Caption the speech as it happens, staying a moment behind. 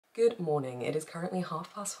Good morning. It is currently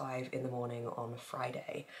 5:30 in the morning on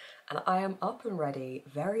Friday, and I am up and ready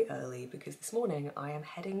very early because this morning I am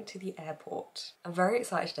heading to the airport. I'm very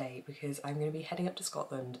excited today because I'm going to be heading up to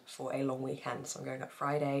Scotland for a long weekend, so I'm going up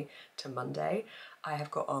Friday to Monday. I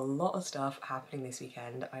have got a lot of stuff happening this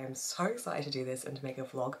weekend. I am so excited to do this and to make a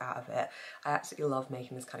vlog out of it. I absolutely love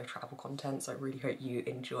making this kind of travel content, so I really hope you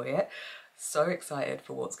enjoy it. So excited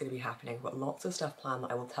for what's going to be happening. I've got lots of stuff planned that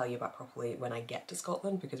I will tell you about properly when I get to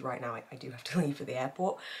Scotland, because right now I do have to leave for the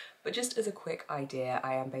airport. But just as a quick idea,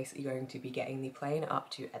 I am basically going to be getting the plane up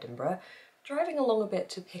to Edinburgh, driving along a bit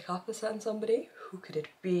to pick up a certain somebody. Who could it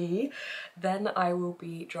be? Then I will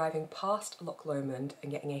be driving past Loch Lomond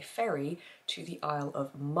and getting a ferry to the Isle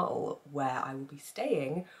of Mull, where I will be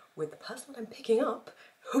staying with the person that I'm picking up.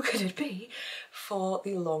 Who could it be? For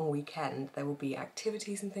the long weekend. There will be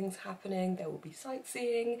activities and things happening, there will be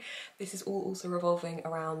sightseeing. This is all also revolving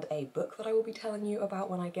around a book that I will be telling you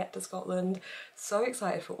about when I get to Scotland. So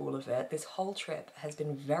excited for all of it. This whole trip has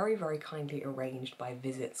been very, very kindly arranged by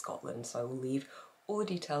Visit Scotland, so I will leave all the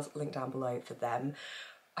details linked down below for them.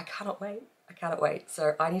 I cannot wait. I cannot wait.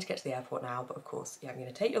 So I need to get to the airport now, but of course, yeah, I'm going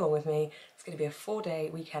to take you along with me. It's going to be a 4-day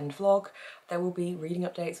weekend vlog. There will be reading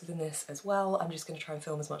updates within this as well. I'm just going to try and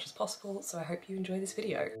film as much as possible, so I hope you enjoy this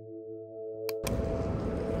video.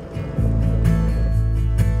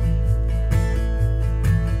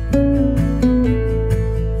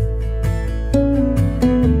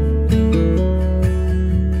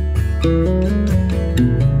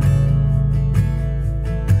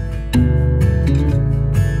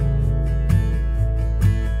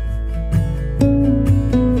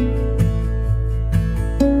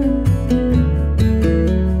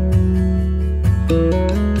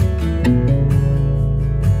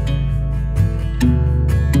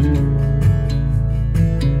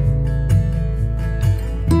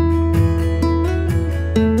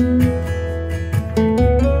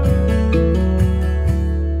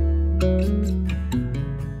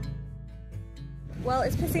 Well,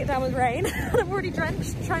 it's pissing it down with rain and I'm already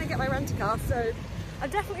drenched trying to get my rent-a-car, so I'm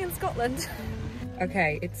definitely in Scotland.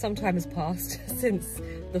 Okay, it's some time has passed since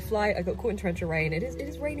the flight. I got caught in torrential rain. It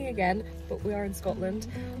is raining again, but we are in Scotland.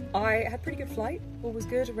 I had a pretty good flight, all was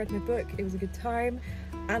good. I read my book, it was a good time,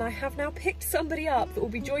 and I have now picked somebody up that will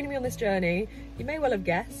be joining me on this journey. You may well have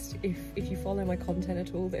guessed, if you follow my content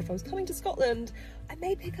at all, that if I was coming to Scotland, I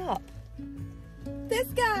may pick up this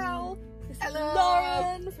gal. Hello.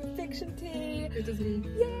 Lauren from Fiction Tea. It is me.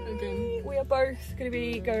 Yay! Again. We are both going to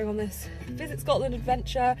be going on this Visit Scotland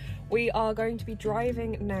adventure. We are going to be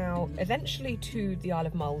driving now eventually to the Isle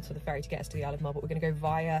of Mull, to the ferry to get us to the Isle of Mull, but we're going to go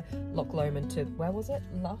via Loch Lomond to, where was it?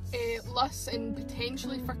 Luss? Luss and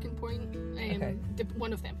potentially Firkin Point. Okay.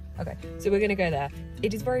 One of them. Okay, so we're going to go there.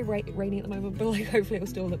 It is very rainy at the moment, but like hopefully it will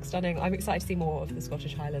still look stunning. I'm excited to see more of the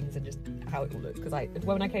Scottish Highlands and just how it will look, because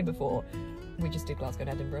when I came before, we just did Glasgow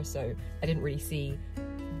and Edinburgh, so I didn't really see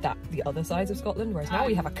the other sides of Scotland, whereas now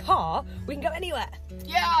we have a car, we can go anywhere.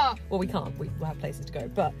 Yeah! Well, we can't, we'll have places to go,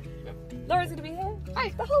 but Laura's going to be here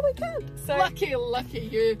the whole weekend. So lucky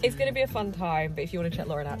you. It's going to be a fun time, but if you want to check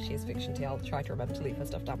Lauren out, she is Fiction Tea. I'll try to remember to leave her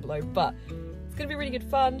stuff down below, but it's going to be really good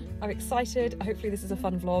fun. I'm excited. Hopefully this is a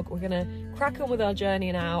fun vlog. We're going to crack on with our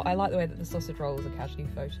journey now. I like the way that the sausage rolls are casually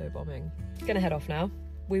photo bombing. Going to head off now.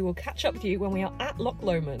 We will catch up with you when we are at Loch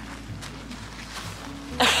Lomond.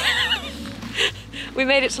 We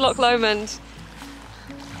made it to Loch Lomond.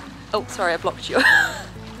 Oh, sorry, I blocked you.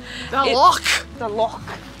 The loch.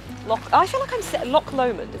 I feel like I'm saying Loch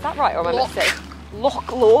Lomond. Is that right, or am I meant to say Loch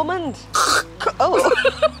Lomond? Oh.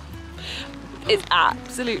 It's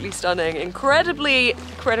absolutely stunning, incredibly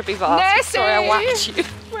vast. Nessie! Sorry, I whacked you.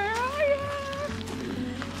 Where are you?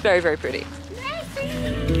 Very, very pretty.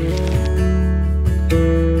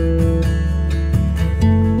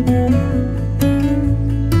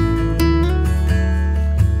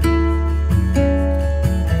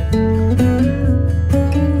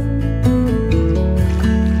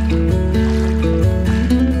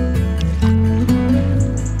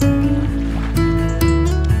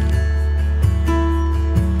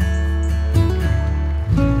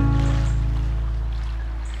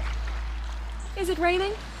 Is it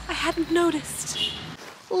raining? I hadn't noticed.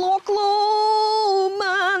 Loch Lomond.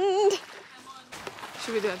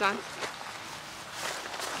 Should we do a dance?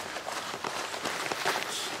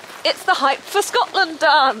 It's the Hype for Scotland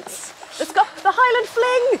dance. Let's go, the Highland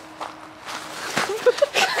Fling.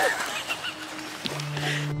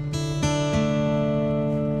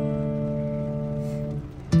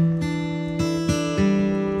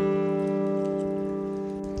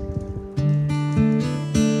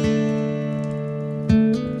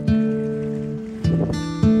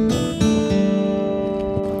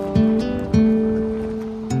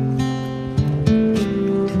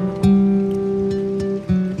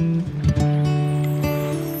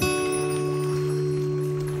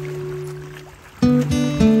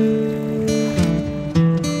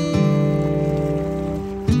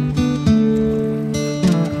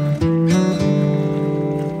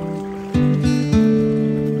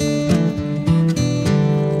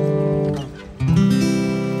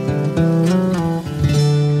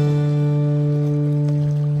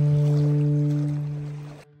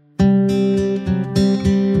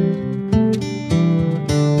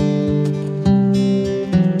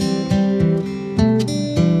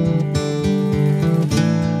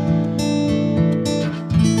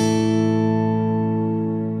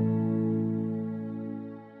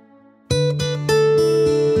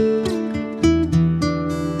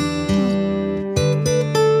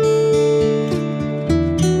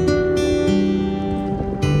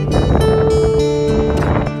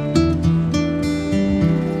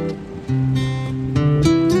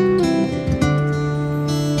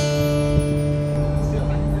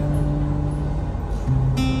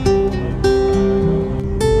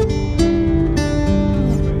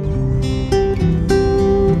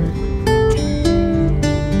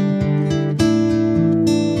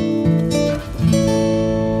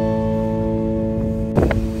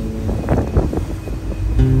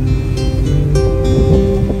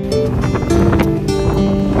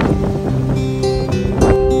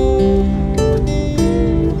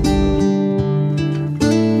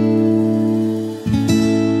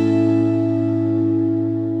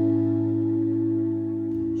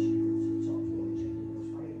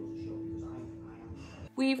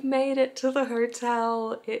 We've made it to the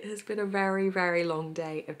hotel. It has been a very, very long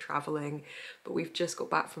day of traveling, but we've just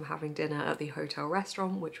got back from having dinner at the hotel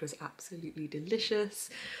restaurant, which was absolutely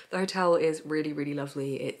delicious. The hotel is really, really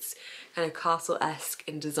lovely. It's kind of castle-esque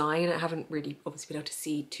in design. I haven't really obviously been able to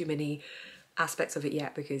see too many aspects of it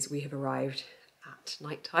yet because we have arrived at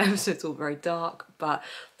night time, so it's all very dark, but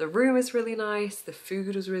the room is really nice, the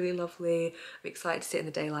food was really lovely. I'm excited to sit in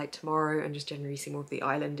the daylight tomorrow and just generally see more of the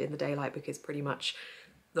island in the daylight, because pretty much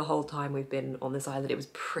the whole time we've been on this island it was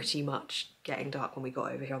pretty much getting dark when we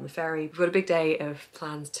got over here on the ferry. We've got a big day of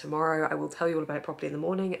plans tomorrow. I will tell you all about it properly in the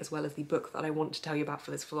morning, as well as the book that I want to tell you about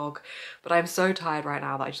for this vlog, but I'm so tired right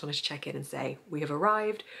now that I just wanted to check in and say we have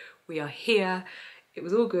arrived, we are here. It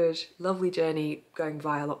was all good, lovely journey going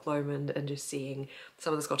via Loch Lomond and just seeing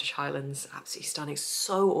some of the Scottish Highlands, absolutely stunning,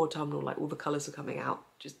 so autumnal, like all the colours are coming out,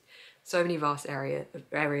 just so many vast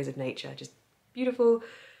areas of nature, just beautiful.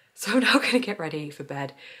 So I'm now gonna get ready for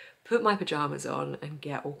bed, put my pajamas on and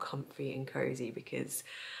get all comfy and cozy because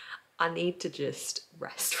I need to just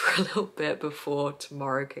rest for a little bit before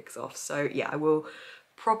tomorrow kicks off. So yeah, I will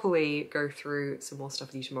properly go through some more stuff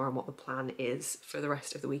with you tomorrow and what the plan is for the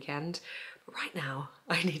rest of the weekend. But right now,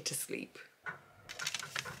 I need to sleep.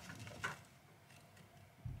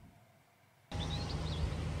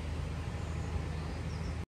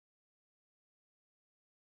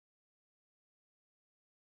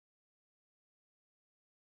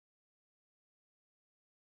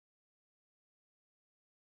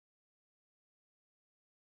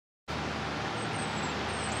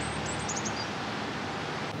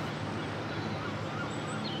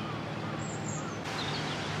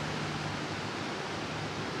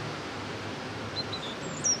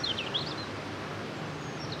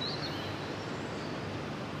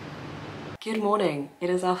 Good morning. It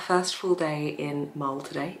is our first full day in Mull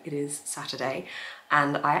today. It is Saturday,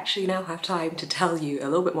 and I actually now have time to tell you a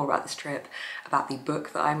little bit more about this trip, about the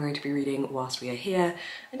book that I'm going to be reading whilst we are here,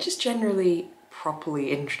 and just generally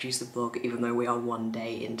properly introduce the vlog even though we are one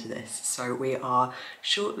day into this. So we are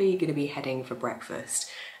shortly going to be heading for breakfast,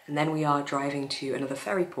 and then we are driving to another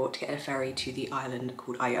ferry port to get a ferry to the island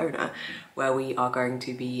called Iona, where we are going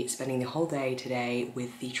to be spending the whole day today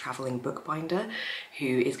with the travelling bookbinder, who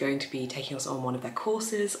is going to be taking us on one of their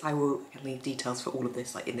courses. I will leave details for all of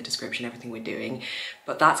this like in the description, everything we're doing,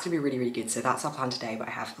 but that's gonna be really, really good. So that's our plan today, but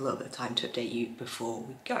I have a little bit of time to update you before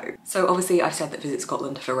we go. So obviously I've said that Visit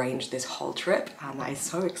Scotland have arranged this whole trip, and that is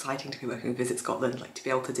so exciting to be working with Visit Scotland, like to be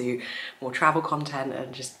able to do more travel content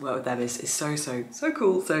and just work with them is so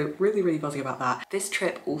cool. So really, really buzzing about that. This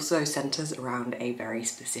trip also centres around a very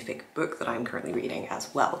specific book that I'm currently reading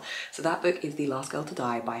as well. So that book is The Last Girl to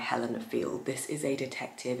Die by Helen Field. This is a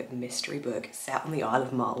detective mystery book set on the Isle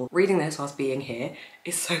of Mull. Reading this whilst being here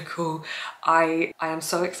is so cool. I am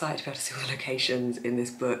so excited to be able to see all the locations in this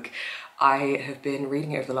book. I have been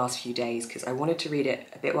reading it over the last few days because I wanted to read it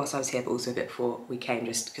a bit whilst I was here, but also a bit before we came,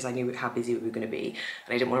 just because I knew how busy we were going to be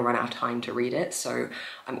and I didn't want to run out of time to read it. So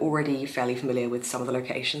I'm already fairly familiar with some of the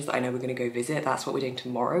locations that I know we're going to go visit. That's what we're doing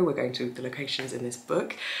tomorrow. We're going to the locations in this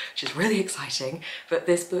book, which is really exciting. But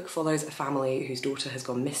this book follows a family whose daughter has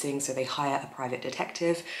gone missing, so they hire a private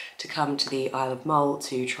detective to come to the Isle of Mull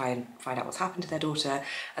to try and find out what's happened to their daughter,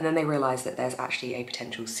 and then they realise that there's actually a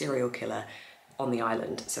potential serial killer on the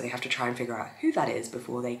island, so they have to try and figure out who that is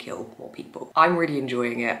before they kill more people. I'm really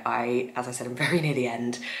enjoying it. As I said, I'm very near the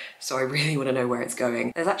end, so I really want to know where it's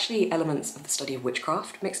going. There's actually elements of the study of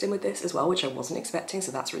witchcraft mixed in with this as well, which I wasn't expecting,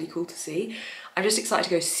 so that's really cool to see. I'm just excited to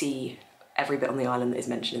go see every bit on the island that is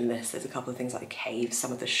mentioned in this. There's a couple of things like caves,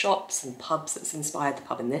 some of the shops and pubs that's inspired the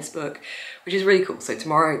pub in this book, which is really cool. So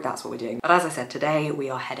tomorrow, that's what we're doing. But as I said, today we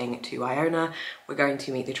are heading to Iona. We're going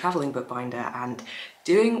to meet the travelling bookbinder and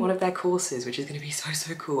doing one of their courses, which is going to be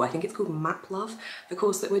so cool. I think it's called Map Love, the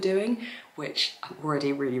course that we're doing, which I'm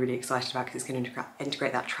already really, really excited about because it's going to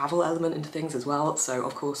integrate that travel element into things as well. So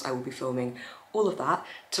of course I will be filming all of that.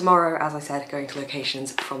 Tomorrow, as I said, going to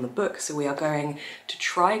locations from the book. So we are going to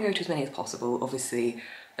try and go to as many as possible. Obviously,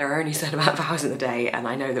 there are only a certain amount of hours in the day, and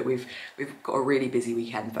I know that we've got a really busy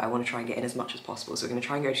weekend, but I want to try and get in as much as possible. So we're going to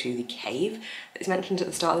try and go to the cave that is mentioned at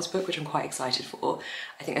the start of this book, which I'm quite excited for.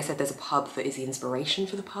 I think I said there's a pub that is the inspiration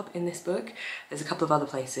for the pub in this book. There's a couple of other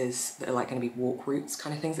places that are like going to be walk routes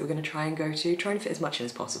kind of things that we're going to try and go to, try and fit as much in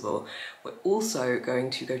as possible. We're also going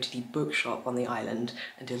to go to the bookshop on the island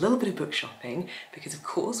and do a little bit of book shopping, because of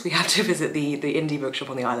course we have to visit the indie bookshop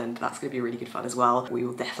on the island. That's going to be really good fun as well. We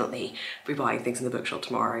will definitely be buying things in the bookshop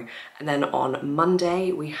tomorrow. And then on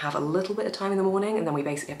Monday we have a little bit of time in the morning, and then we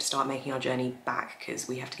basically have to start making our journey back because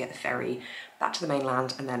we have to get the ferry back to the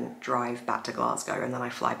mainland and then drive back to Glasgow, and then I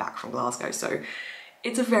fly back from Glasgow. So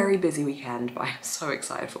It's a very busy weekend, but I am so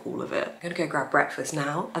excited for all of it. I'm gonna go grab breakfast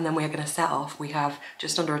now, and then we're gonna set off. We have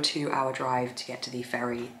just under a 2-hour drive to get to the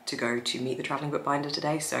ferry to go to meet the travelling bookbinder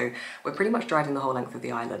today, so we're pretty much driving the whole length of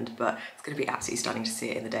the island, but it's gonna be absolutely stunning to see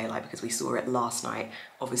it in the daylight because we saw it last night,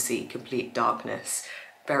 obviously complete darkness,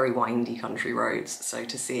 very windy country roads, so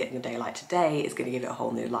to see it in the daylight today is going to give it a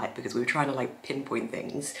whole new light because we were trying to like pinpoint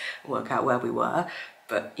things and work out where we were,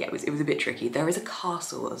 but yeah, it was a bit tricky. There is a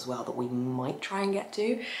castle as well that we might try and get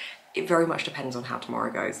to. It very much depends on how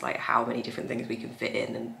tomorrow goes, like how many different things we can fit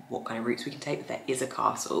in and what kind of routes we can take, but there is a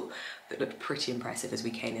castle that looked pretty impressive as we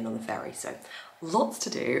came in on the ferry, so lots to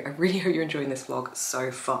do. I really hope you're enjoying this vlog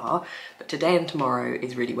so far, but today and tomorrow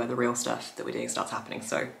is really where the real stuff that we're doing starts happening,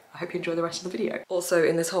 so I hope you enjoy the rest of the video. Also,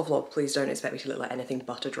 in this whole vlog, please don't expect me to look like anything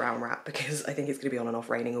but a drown rat because I think it's gonna be on and off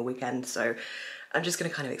raining all weekend, so I'm just gonna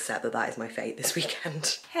kind of accept that that is my fate this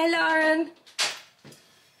weekend. Hey Lauren!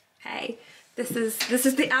 Hey. This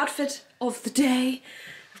is the outfit of the day.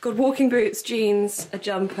 I've got walking boots, jeans, a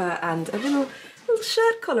jumper, and a little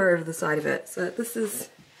shirt collar over the side of it. So this is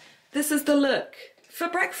the look. For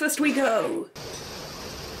breakfast we go.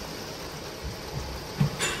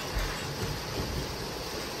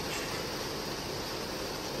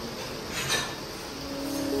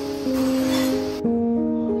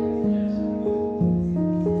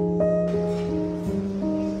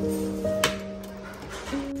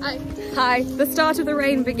 Hi, the start of the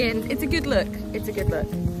rain begins. It's a good look. It's a good look.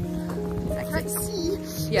 I can't see.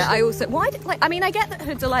 Yeah, I also, why did, like, I mean, I get that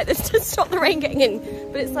hoods are like this to stop the rain getting in,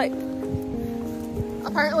 but it's like...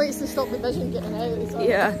 Apparently it's to stop the vision getting out as well.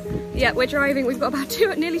 Yeah, we're driving, we've got about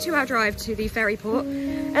nearly 2-hour drive to the ferry port,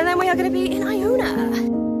 and then we are going to be in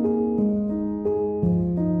Iona.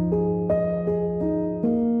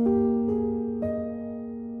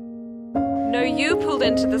 No, you pulled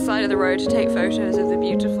into the side of the road to take photos of the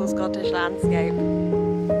beautiful Scottish landscape.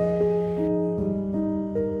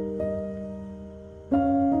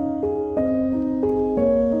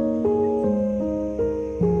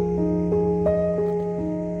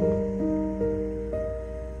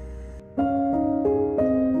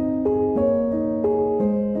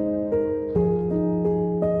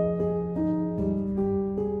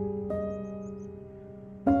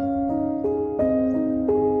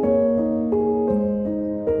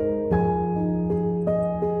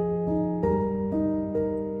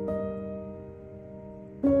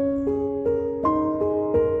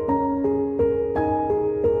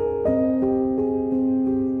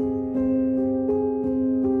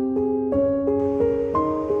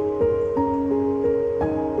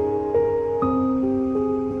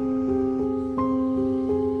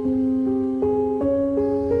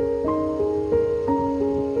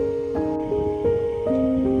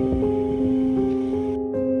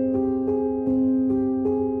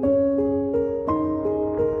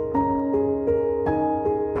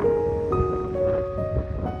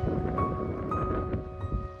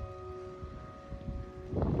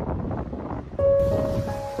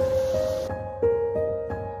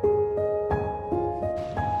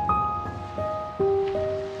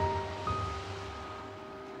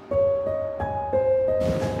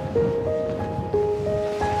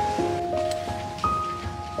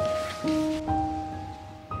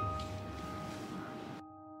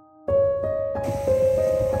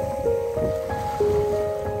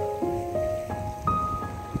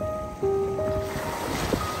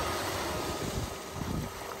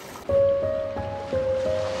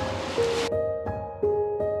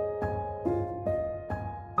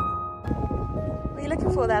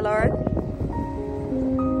 Looking for there, Lauren?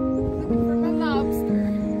 Looking for my lobster.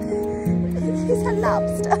 He's a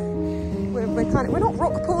lobster. We're not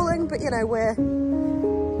rock pooling, but you know we're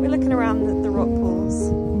looking around the rock pools.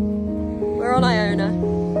 We're on Iona.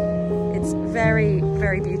 It's very,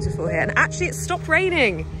 very beautiful here, and actually it stopped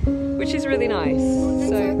raining, which is really nice.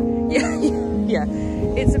 So yeah,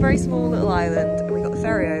 it's a very small little island, and we got the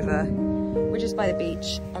ferry over. We're just by the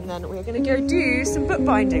beach, and then we're going to go do some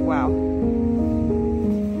bookbinding. Wow.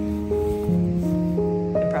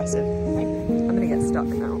 I'm gonna get stuck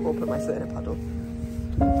now or put my foot in a puddle.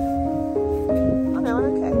 Oh no, I'm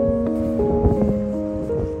okay.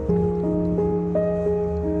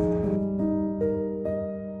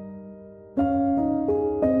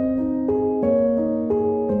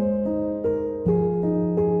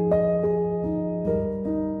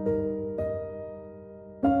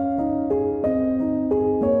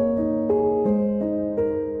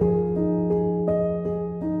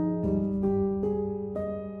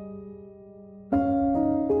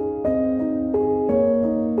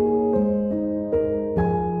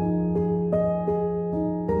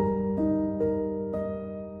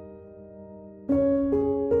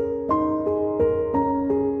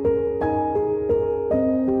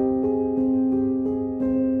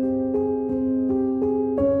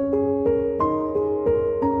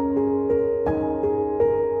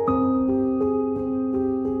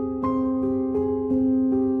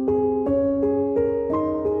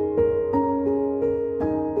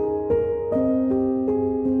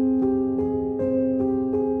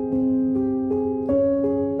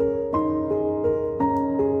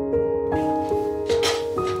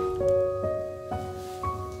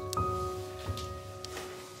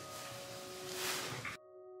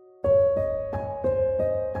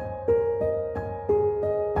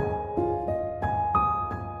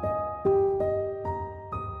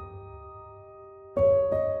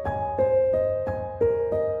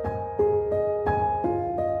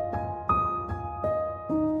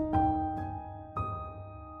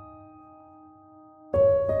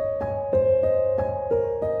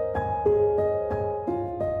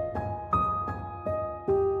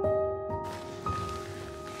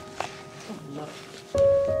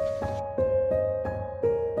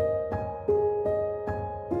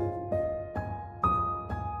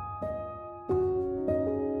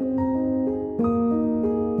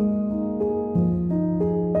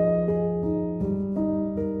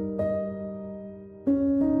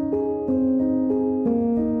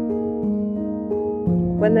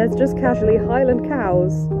 and there's just casually Highland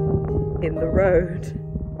cows in the road.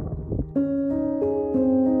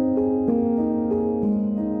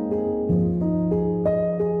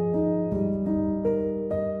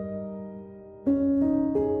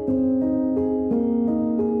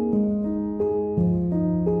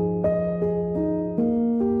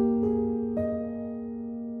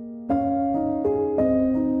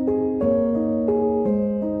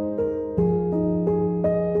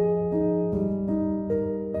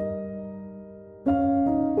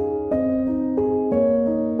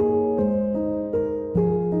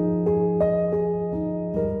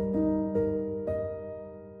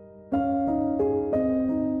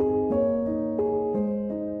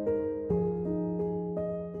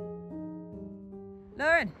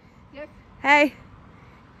 Lauren. Yep. Hey.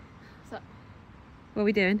 What's up? What are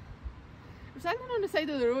we doing? We're standing on the side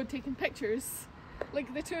of the road taking pictures,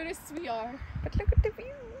 like the tourists we are. But look at the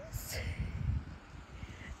views.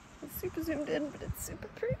 It's super zoomed in, but it's super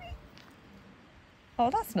pretty. Oh,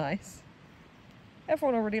 that's nice.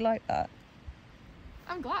 Everyone already liked that.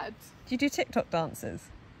 I'm glad. Do you do TikTok dances?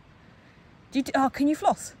 Oh, can you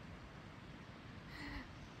floss?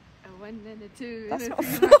 A 1 and a 2 That's and not a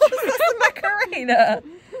floss, 3. that's the Macarena.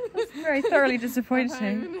 That's very thoroughly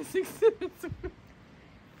disappointing.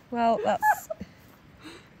 Well, that's...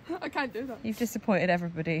 I can't do that. You've disappointed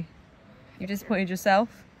everybody. You've disappointed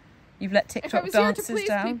yourself. You've let If I TikTok was here to dances please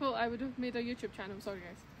down. people, I would have made a YouTube channel. Sorry,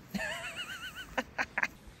 guys.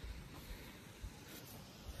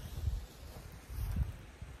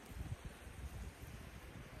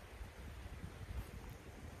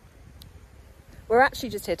 We're actually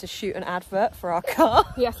just here to shoot an advert for our car.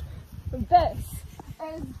 Yes. This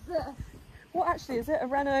is the What actually is it? A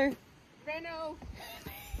Renault? Renault.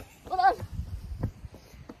 Hold on.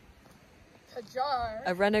 A jar.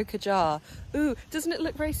 A Renault Kadjar. Ooh, doesn't it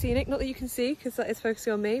look very scenic? Not that you can see because that is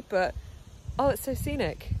focusing on me, but oh, it's so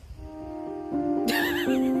scenic.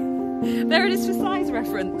 There it is for size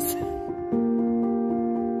reference.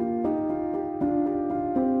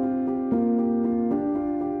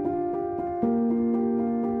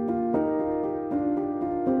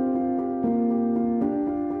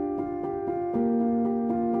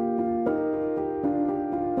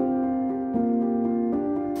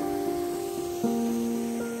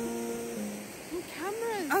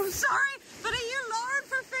 I'm sorry, but are you Lauren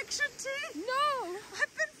for Fiction Tea? No.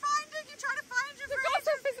 I've been finding you, trying to find you The for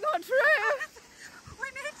gossip is not true. We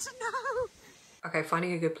need to know. Okay,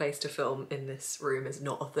 finding a good place to film in this room is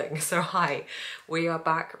not a thing. So hi, we are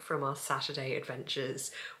back from our Saturday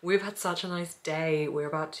adventures. We've had such a nice day. We're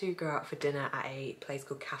about to go out for dinner at a place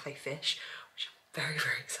called Cafe Fish, which I'm very,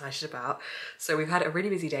 very excited about. So we've had a really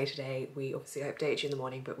busy day today. We obviously updated you in the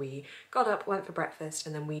morning, but we got up, went for breakfast,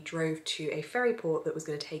 and then we drove to a ferry port that was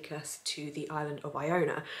going to take us to the island of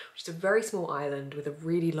Iona, which is a very small island with a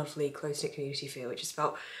really lovely close-knit community feel. It just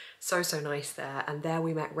felt so nice there. And there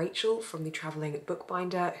we met Rachel from the Travelling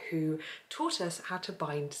Bookbinder, who taught us how to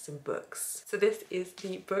bind some books. So this is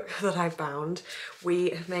the book that I bound.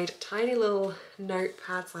 We have made tiny little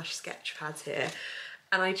notepad slash sketch pads here.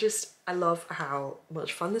 And I love how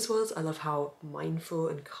much fun this was. I love how mindful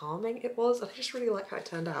and calming it was. And I just really like how it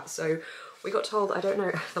turned out. So we got told, I don't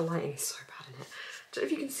know, the lighting is so bad in it. I don't know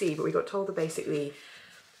if you can see, but we got told to basically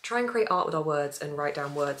try and create art with our words and write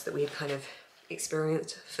down words that we had kind of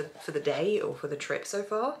experienced for the day or for the trip so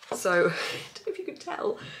far. So I don't know if you could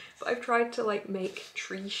tell, but I've tried to like make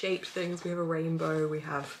tree shaped things. We have a rainbow, we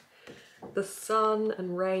have the sun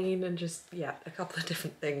and rain and just, yeah, a couple of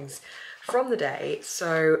different things from the day.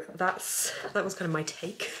 So that was kind of my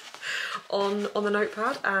take on the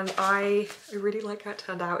notepad, and I really like how it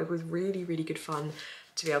turned out. It was really good fun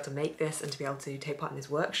to be able to make this and to be able to take part in this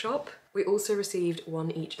workshop. We also received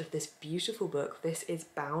one each of this beautiful book. This is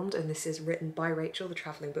bound, and this is written by Rachel, the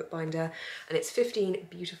Travelling Bookbinder, and it's 15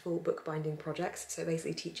 beautiful bookbinding projects. So it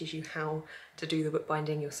basically teaches you how to do the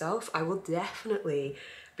bookbinding yourself. I will definitely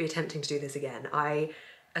be attempting to do this again.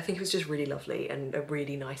 I think it was just really lovely and a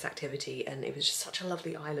really nice activity, and it was just such a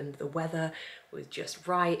lovely island. The weather was just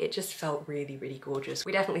right. It just felt really gorgeous.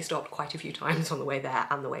 We definitely stopped quite a few times on the way there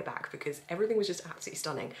and the way back because everything was just absolutely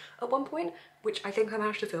stunning. At one point, which I think I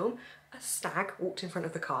managed to film, a stag walked in front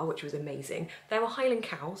of the car, which was amazing. There were Highland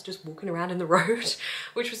cows just walking around in the road,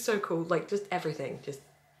 which was so cool. Like, just everything, just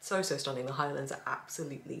so stunning. The Highlands are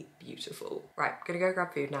absolutely beautiful. Right, gonna go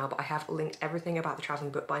grab food now, but I have linked everything about the Travelling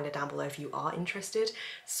Bookbinder down below if you are interested.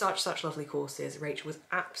 Such lovely courses. Rachel was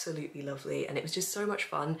absolutely lovely, and it was just so much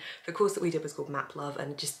fun. The course that we did was called Map Love,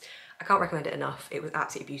 and just, I can't recommend it enough. It was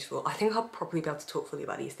absolutely beautiful. I think I'll probably be able to talk fully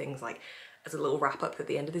about these things like as a little wrap up at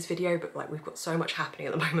the end of this video, but like we've got so much happening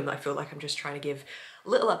at the moment that I feel like I'm just trying to give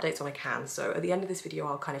little updates when I can. So at the end of this video,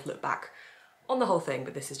 I'll kind of look back on the whole thing,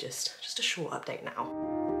 but this is just a short update now.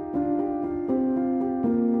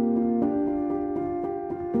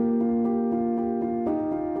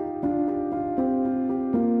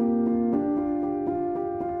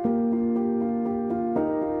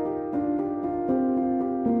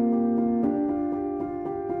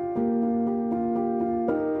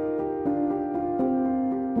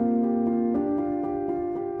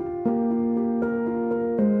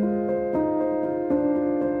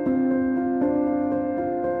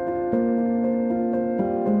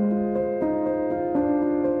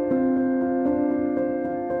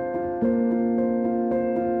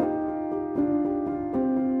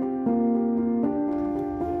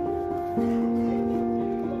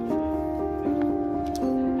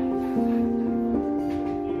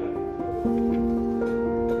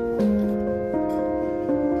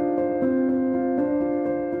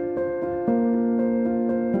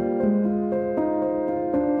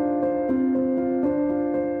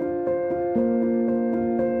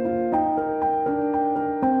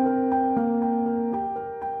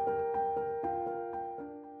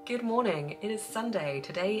 Good morning, it is Sunday.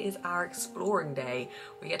 Today is our exploring day.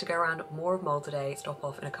 We get to go around more of Mull today, stop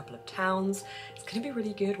off in a couple of towns. It's going to be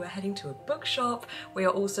really good. We're heading to a bookshop. We are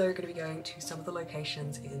also going to be going to some of the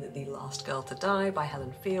locations in The Last Girl to Die by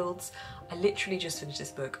Helen Fields. I literally just finished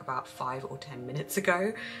this book about 5 or 10 minutes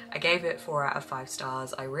ago. I gave it 4 out of 5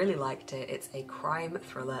 stars. I really liked it. It's a crime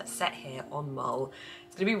thriller set here on Mull.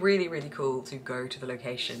 It's going to be really, really cool to go to the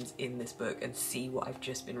locations in this book and see what I've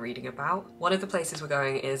just been reading about. One of the places we're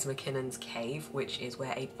going is McKinnon's Cave, which is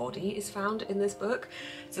where a body is found in this book.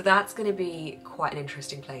 So that's going to be quite an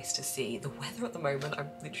interesting place to see. The weather at the moment, I'm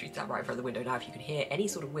literally sat right in front of the window now. If you can hear any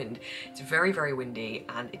sort of wind, it's very, very windy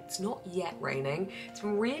and it's not yet raining. It's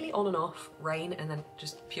been really on and off rain and then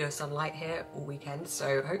just pure sunlight here all weekend.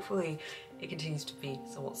 So hopefully it continues to be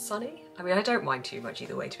somewhat sunny. I mean, I don't mind too much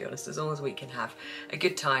either way, to be honest, as long as we can have a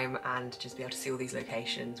good time and just be able to see all these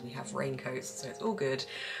locations. We have raincoats, so it's all good.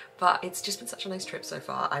 But it's just been such a nice trip so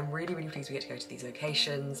far. I'm really, really pleased we get to go to these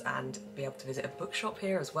locations and be able to visit a bookshop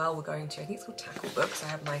here as well. We're going to, I think it's called Tackle Books. I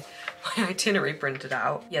have my itinerary printed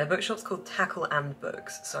out. Yeah, the bookshop's called Tackle and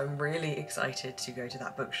Books, so I'm really excited to go to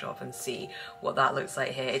that bookshop and see what that looks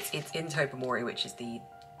like here. It's in Tobermory, which is the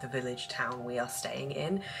village town we are staying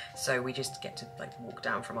in, so we just get to like walk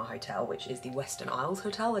down from our hotel, which is the Western Isles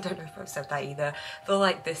Hotel. I don't know if I've said that either. I feel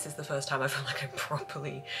like this is the first time I feel like I'm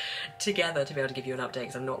properly together to be able to give you an update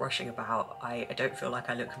because I'm not rushing about. I don't feel like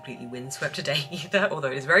I look completely windswept today either, although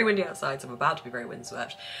it is very windy outside, so I'm about to be very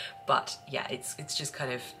windswept. But yeah, it's just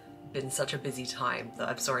kind of been such a busy time that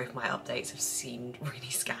I'm sorry if my updates have seemed really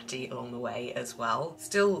scatty along the way as well.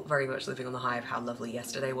 Still very much living on the high of how lovely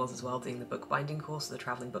yesterday was as well. Doing the bookbinding course, the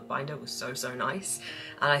travelling bookbinder was so nice,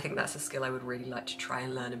 and I think that's a skill I would really like to try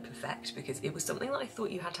and learn and perfect because it was something that I thought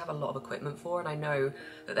you had to have a lot of equipment for, and I know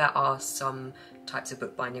that there are some types of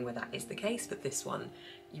bookbinding where that is the case, but this one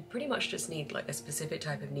you pretty much just need like a specific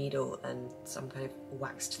type of needle and some kind of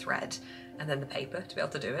waxed thread and then the paper to be able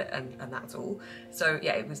to do it, and that's all. So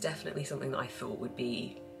yeah, it was definitely something that I thought would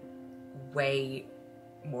be way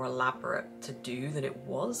more elaborate to do than it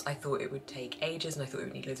was. I thought it would take ages and I thought it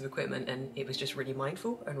would need loads of equipment, and it was just really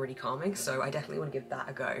mindful and really calming, so I definitely want to give that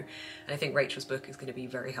a go. And I think Rachel's book is going to be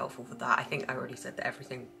very helpful for that. I think I already said that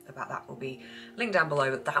everything about that will be linked down below,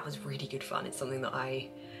 but that was really good fun. It's something that I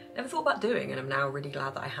never thought about doing and I'm now really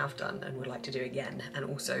glad that I have done and would like to do again. And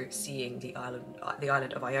also seeing the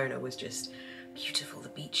island of Iona was just beautiful. The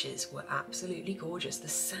beaches were absolutely gorgeous. The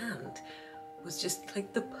sand was just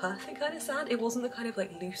like the perfect kind of sand. It wasn't the kind of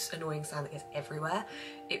like loose, annoying sand that gets everywhere.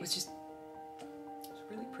 It was just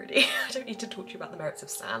really pretty. I don't need to talk to you about the merits of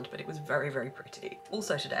sand, but it was very, very pretty.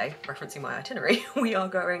 Also today, referencing my itinerary, we are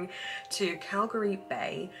going to Calgary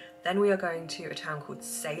Bay, then we are going to a town called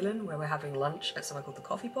Salem where we're having lunch at somewhere called the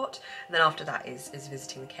Coffee Pot, and then after that is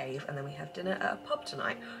visiting the cave, and then we have dinner at a pub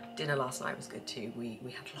tonight. Dinner last night was good too. We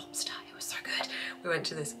had lobster, it was so good. We went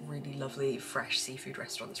to this really lovely fresh seafood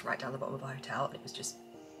restaurant that's right down the bottom of our hotel, and it was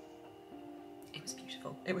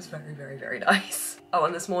beautiful. It was very, very, very nice. Oh,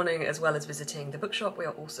 and this morning, as well as visiting the bookshop, we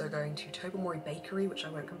are also going to Tobermory Bakery, which I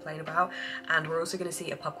won't complain about, and we're also going to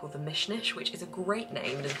see a pub called the Mishnish, which is a great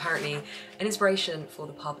name and is apparently an inspiration for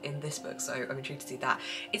the pub in this book, so I'm intrigued to see that.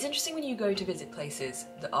 It's interesting when you go to visit places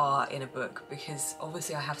that are in a book, because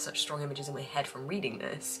obviously I have such strong images in my head from reading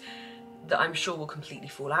this that I'm sure will completely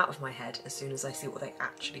fall out of my head as soon as I see what they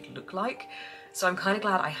actually look like. So I'm kind of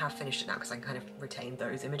glad I have finished it now because I can kind of retain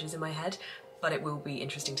those images in my head. but it will be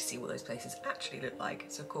interesting to see what those places actually look like.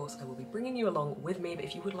 So of course I will be bringing you along with me, but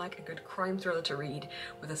if you would like a good crime thriller to read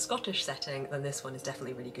with a Scottish setting, then this one is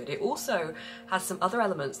definitely really good. It also has some other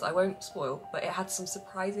elements that I won't spoil, but it had some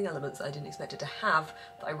surprising elements that I didn't expect it to have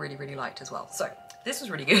that I really, really liked as well. So this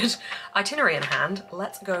was really good. Itinerary in hand,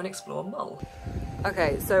 let's go and explore Mull.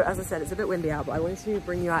 Okay, so as I said, it's a bit windy out, but I wanted to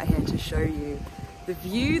bring you out here to show you the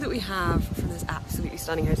view that we have from this absolutely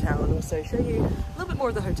stunning hotel, and also show you a little bit more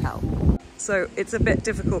of the hotel. So it's a bit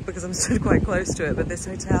difficult because I'm stood quite close to it, but this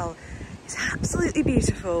hotel is absolutely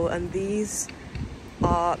beautiful, and these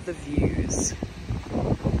are the views.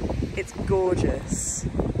 It's gorgeous.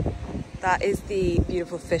 That is the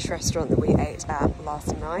beautiful fish restaurant that we ate at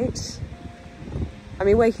last night. I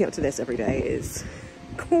mean, waking up to this every day is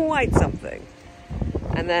quite something.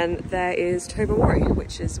 And then there is Tobermory,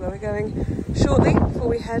 which is where we're going shortly before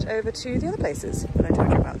we head over to the other places that I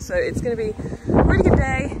told you about. So it's going to be a really good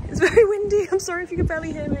day. It's very windy. I'm sorry if you can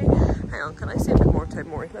barely hear me. Hang on, can I see a bit more of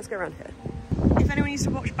Tobermory? Let's go around here. If anyone used to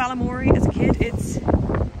watch Balamory as a kid, it's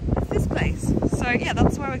this place. So yeah,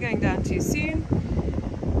 that's where we're going down to soon.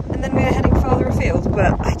 And then we're heading farther afield,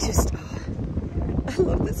 but I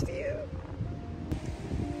love this view.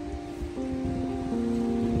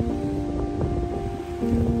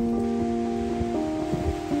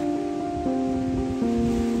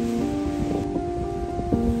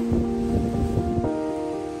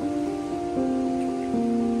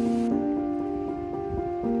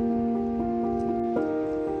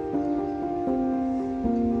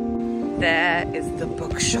 There is the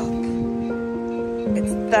bookshop.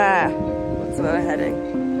 It's there. That's where we're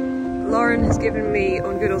heading. Lauren has given me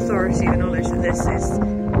on good authority the knowledge that this is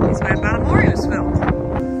where Balamory was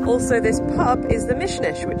filmed. Also, this pub is the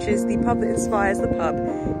Mishnish, which is the pub that inspires the pub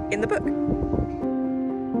in the book.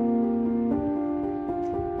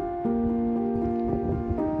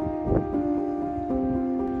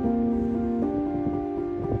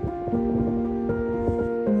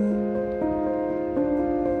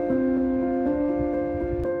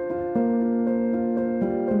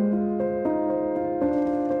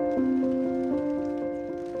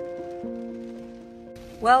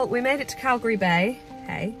 Well, we made it to Calgary Bay.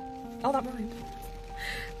 Hey. Oh, that rhymed.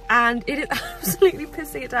 And it is absolutely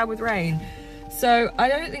pissing it down with rain. So I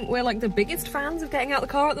don't think we're like the biggest fans of getting out the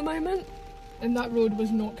car at the moment. And that road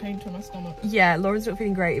was not kind to my stomach. Yeah, Lauren's not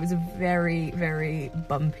feeling great. It was a very, very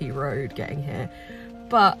bumpy road getting here.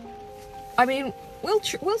 But, I mean, we'll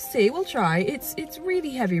see. We'll try. It's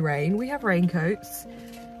really heavy rain. We have raincoats.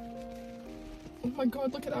 Oh my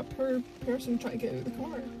god, look at that poor person trying to get out of the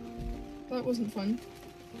car. That wasn't fun.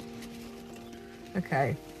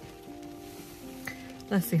 Okay.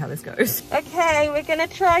 Let's see how this goes. Okay, we're gonna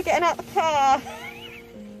try getting out the car.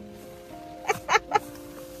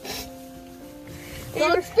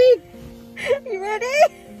 Godspeed! You ready?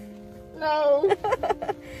 No.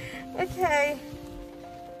 Okay.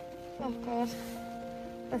 Oh god.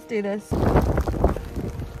 Let's do this.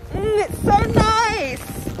 It's so nice!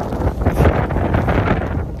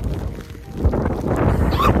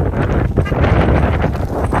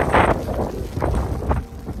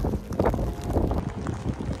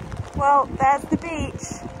 Well, there's the beach.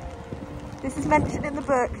 This is mentioned in the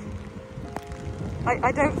book.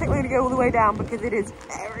 I don't think we're going to go all the way down because it is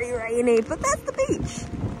very rainy, but that's the beach.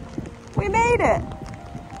 We made it.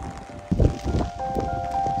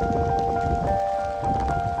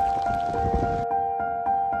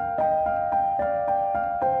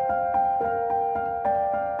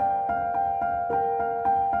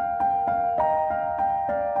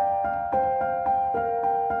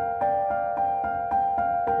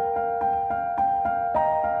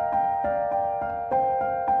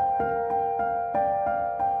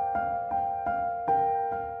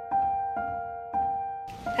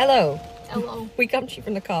 Hello. Hello. We come to you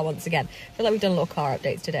from the car once again. I feel like we've done a little car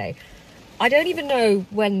updates today. I don't even know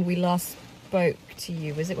when we last spoke to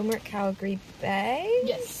you. Was it when we were at Calgary Bay?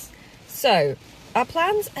 Yes. So, our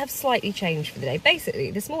plans have slightly changed for the day. Basically,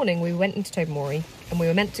 this morning we went into Tobermory and we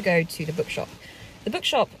were meant to go to the bookshop. The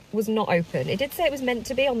bookshop was not open. It did say it was meant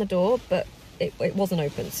to be on the door, but it wasn't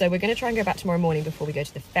open. So we're going to try and go back tomorrow morning before we go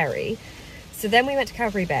to the ferry. So then we went to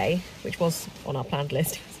Calgary Bay, which was on our planned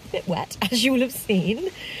list. It was a bit wet, as you will have seen.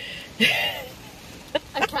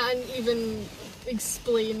 I can't even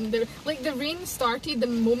explain. The rain started the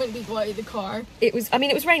moment we got out of the car. It was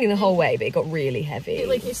raining the whole way, but it got really heavy.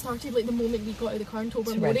 It started the moment we got out of the car in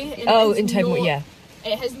Tobermory. Oh, in Tobermory, yeah.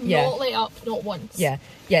 It has not let up, not once. Yeah,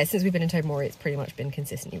 since we've been in Tobermory, it's pretty much been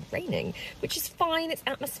consistently raining, which is fine. It's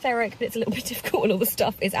atmospheric, but it's a little bit difficult when all the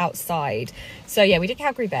stuff is outside. So yeah, we did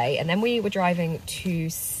Calgary Bay, and then we were driving to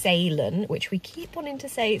Salem, which we keep wanting to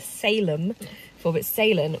say Salem for, but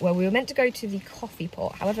Salem, where we were meant to go to the coffee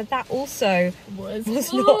pot. However, that also was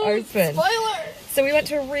not open. Spoiler! So we went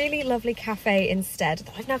to a really lovely cafe instead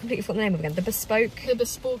that I've now completely forgotten the name of again. The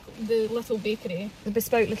Little Bakery. The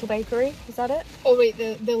Bespoke Little Bakery, is that it? Oh wait,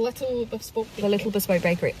 the Little Bespoke Bakery. The Little Bespoke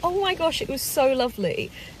Bakery. Oh my gosh, it was so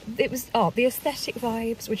lovely. It was, the aesthetic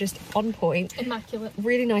vibes were just on point. Immaculate.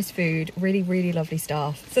 Really nice food, really, really lovely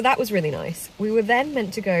staff. So that was really nice. We were then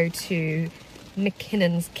meant to go to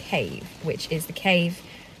McKinnon's Cave, which is the cave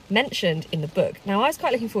mentioned in the book. Now I was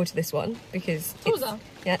quite looking forward to this one because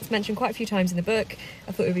it's mentioned quite a few times in the book.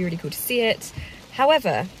 I thought it would be really cool to see it.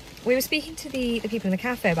 However, we were speaking to the people in the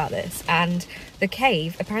cafe about this, and the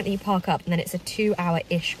cave, apparently you park up and then it's a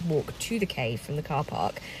 2-hour-ish walk to the cave from the car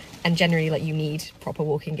park, and generally like you need proper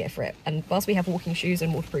walking gear for it. And whilst we have walking shoes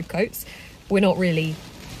and waterproof coats, we're not really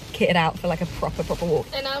kitted out for like a proper walk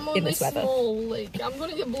and I'm in this weather. Small, like I'm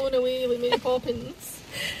gonna get blown away like Mary Poppins.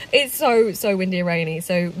 It's so windy and rainy,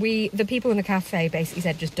 so the people in the cafe basically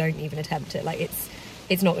said just don't even attempt it, like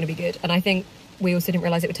it's not going to be good. And I think we also didn't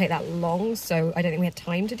realise it would take that long, so I don't think we had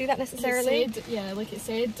time to do that necessarily. It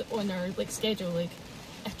said on our like schedule like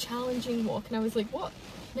a challenging walk, and I was like, what?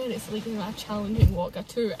 No, it's like a challenging walk, a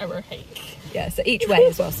 2-hour hike. Yeah, so each way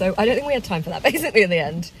as well, so I don't think we had time for that basically in the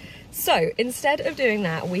end. So instead of doing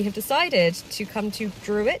that, we have decided to come to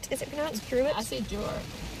Druitt. Is it pronounced Druitt? I say Duart.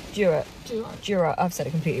 Duart. I've said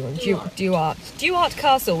it completely wrong. Duart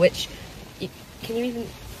Castle, which can you even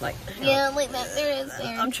like? Yeah, like that. There is.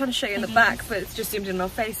 I'm trying to show you in the back, but it's just zoomed in on our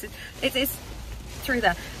face. It's through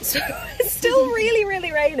there. So it's still really,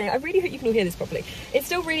 really raining. I really hope you can all hear this properly. It's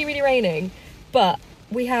still really, really raining, but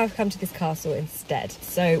we have come to this castle instead.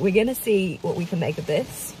 So we're gonna see what we can make of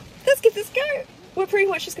this. Let's give this a go. We're pretty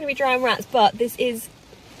much just going to be drying rats, but this is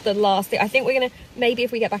the last thing. I think we're going to, maybe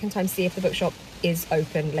if we get back in time, see if the bookshop is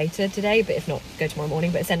open later today, but if not, go tomorrow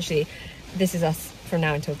morning. But essentially, this is us from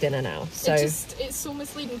now until dinner now. So it's so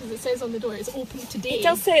misleading because it says on the door it's open today. It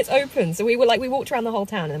does say it's open. So we walked around the whole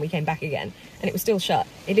town and then we came back again and it was still shut.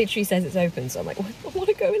 It literally says it's open. So I'm like, I want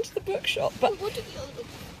to go into the bookshop. But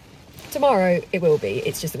tomorrow it will be.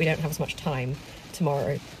 It's just that we don't have as much time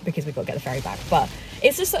tomorrow because we've got to get the ferry back. But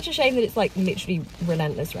it's just such a shame that it's like literally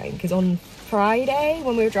relentless rain, because on Friday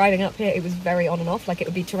when we were driving up here it was very on and off, like it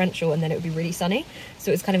would be torrential and then it would be really sunny,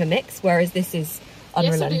 so it was kind of a mix, whereas this is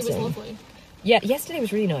unrelenting. Yesterday was lovely. Yeah, yesterday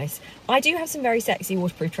was really nice. I do have some very sexy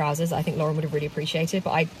waterproof trousers that I think Lauren would have really appreciated,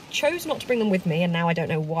 but I chose not to bring them with me, and now I don't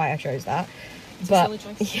know why I chose that. It's a silly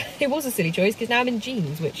choice. Yeah, it was a silly choice because now I'm in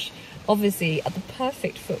jeans, which obviously are the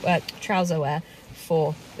perfect trouser wear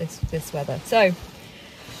for this weather. So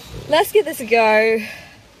let's give this a go.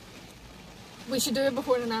 We should do it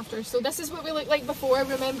before and after. So this is what we look like before,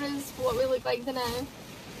 remember is what we look like now.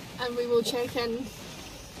 And we will check in.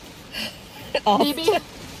 Maybe.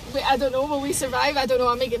 I don't know, will we survive? I don't know,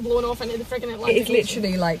 I may get blown off into the friggin' Atlantic. It's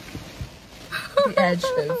literally like the edge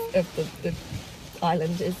of the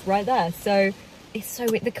island is right there. So it's so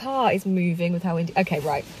windy. The car is moving with how windy. Okay,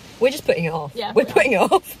 right. We're just putting it off. Yeah, we're putting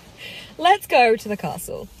it off. Let's go to the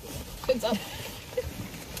castle. Heads up.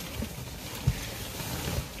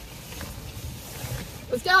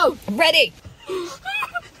 Let's go! I'm ready!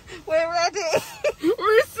 We're ready!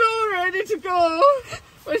 We're so ready to go!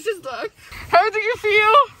 Let's just look. How do you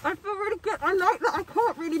feel? I feel really good. I like that I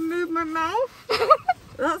can't really move my mouth.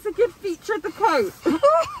 That's a good feature of the coat. I've got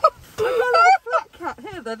a little flat cap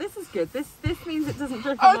here though. This is good. This means it doesn't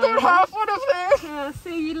drift. I don't have one of these! Yeah,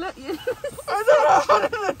 see, you look. I don't have one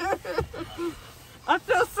of these! I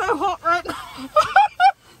feel so hot right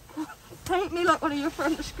now. Paint me like one of your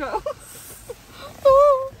French girls.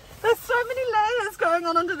 There's so many layers going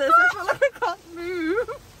on under this. I feel like I can't move.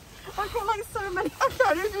 I've got like so many. I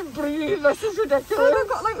can't even breathe. This is ridiculous. I've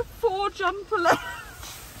got like 4 jumper layers.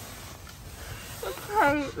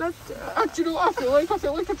 Okay, let's do it. Do you know what I feel like? I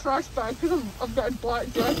feel like a trash bag because I've got a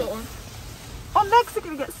black jacket on. Our legs are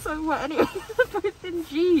going to get so wet anyway. We're both in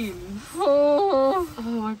jeans. Oh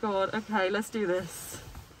my god. Okay, let's do this.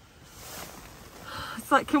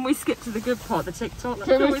 It's like, can we skip to the good part, the TikTok?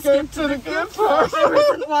 Can we skip to the good part? There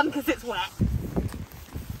isn't one because it's wet.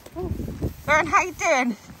 Erin, how you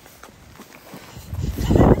doing?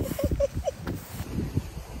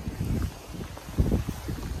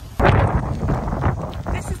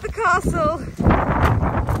 This is the castle.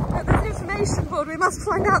 There's an information board. We must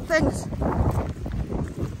find out things.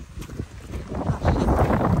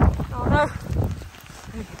 Oh no.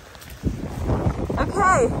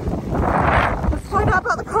 Okay, let's find out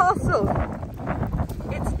about the castle.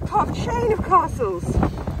 It's part of a chain of castles.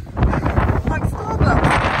 Like Starbucks.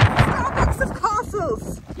 Starbucks of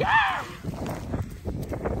castles. Yeah!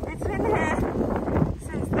 It's been here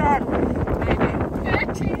since then, maybe.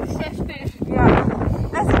 1350. Yeah.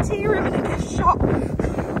 There's a tea room and a gift shop.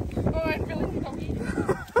 Oh, I'd really need a wee.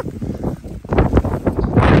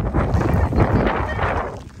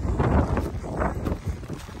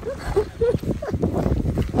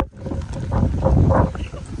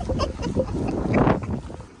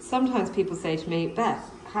 Sometimes people say to me, Beth,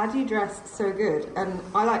 how do you dress so good? And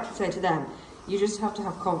I like to say to them, you just have to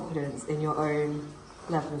have confidence in your own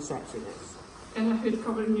level of sexiness. And a hood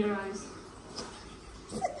covering your eyes.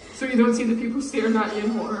 So you don't see the people staring at you in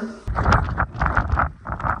horror.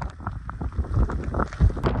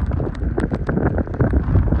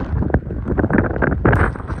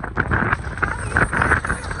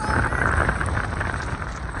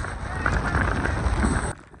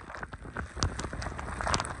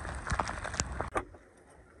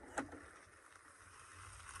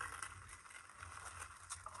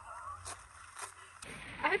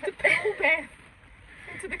 I had to pull Beth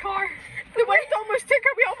into the car. The wind almost took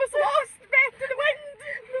her. We almost lost Beth to the wind.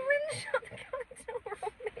 The wind shut the car door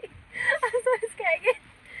on me as I was getting in,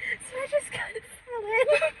 so I just kind of fell in.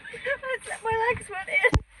 My legs went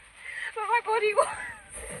in, but my body was.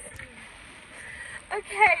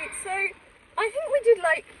 Okay, so I think we did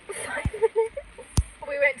like 5 minutes.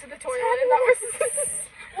 We went to the toilet and that was...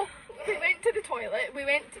 We went to the toilet.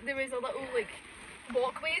 There was a little like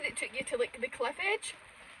walkway that took you to like the cliff edge.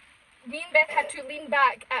 Me and Beth had to lean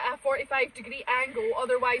back at a 45-degree angle,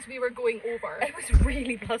 otherwise we were going over. It was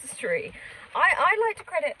really blustery. I like to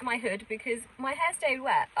credit my hood because my hair stayed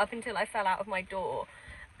wet up until I fell out of my door,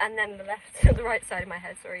 and then the right side of my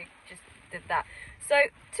hair, sorry, just did that. So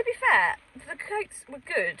to be fair, the coats were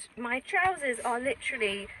good. My trousers are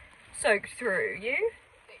literally soaked through. You?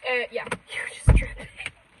 Yeah. You're just dripping.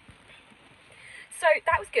 So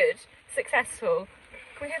that was good, successful.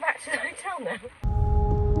 Can we go back to the hotel now?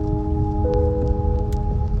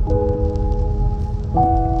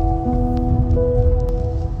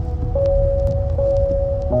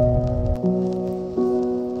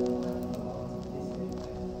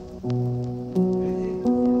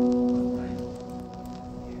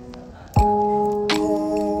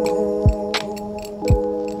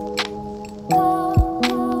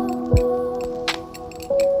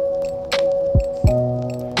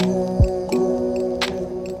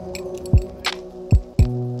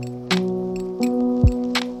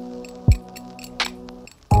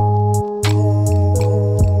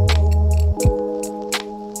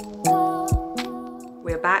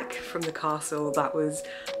 From the castle. That was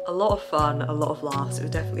a lot of fun, a lot of laughs. It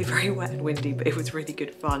was definitely very wet and windy, but it was really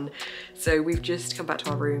good fun. So we've just come back to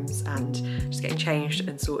our rooms and just getting changed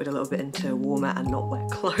and sorted a little bit into warmer and not wet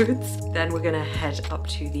clothes. Then we're gonna head up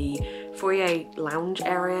to the foyer lounge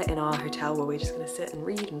area in our hotel where we're just gonna sit and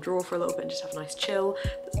read and draw for a little bit and just have a nice chill.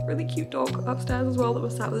 There's a really cute dog upstairs as well that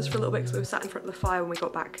was sat with us for a little bit because we were sat in front of the fire when we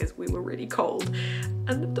got back because we were really cold.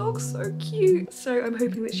 And the dog's so cute, so I'm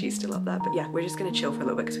hoping that she's still up there. But yeah, we're just gonna chill for a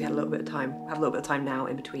little bit because we had a little bit of time, have a little bit of time now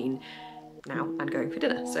in between now and going for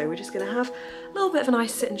dinner. So we're just gonna have a little bit of a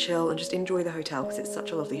nice sit and chill and just enjoy the hotel because it's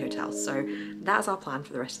such a lovely hotel. So that's our plan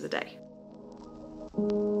for the rest of the day.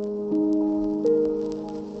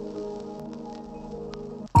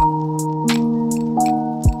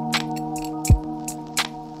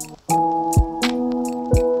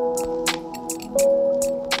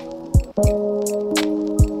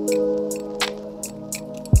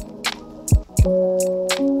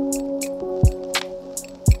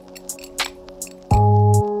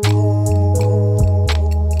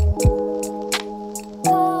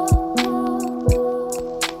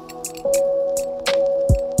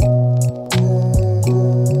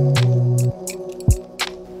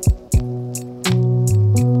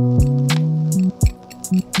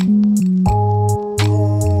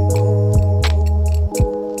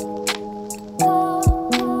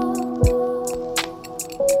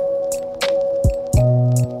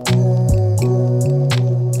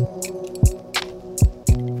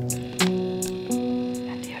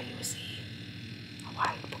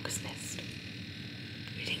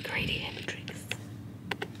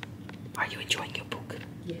 Are you enjoying your book?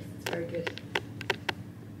 Yes, it's very good.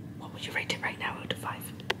 What would you rate it right now out of 5?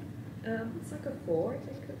 It's like a 4, I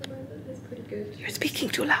think, at the moment. It's pretty good. You're speaking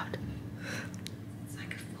too loud. It's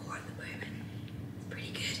like a 4 at the moment. It's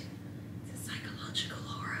pretty good. It's a psychological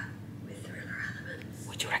horror with thriller elements.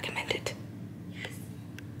 Would you recommend it? Yes.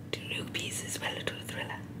 Do nude pieces well to a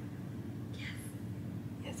thriller? Yes.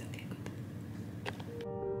 Yes, okay, good.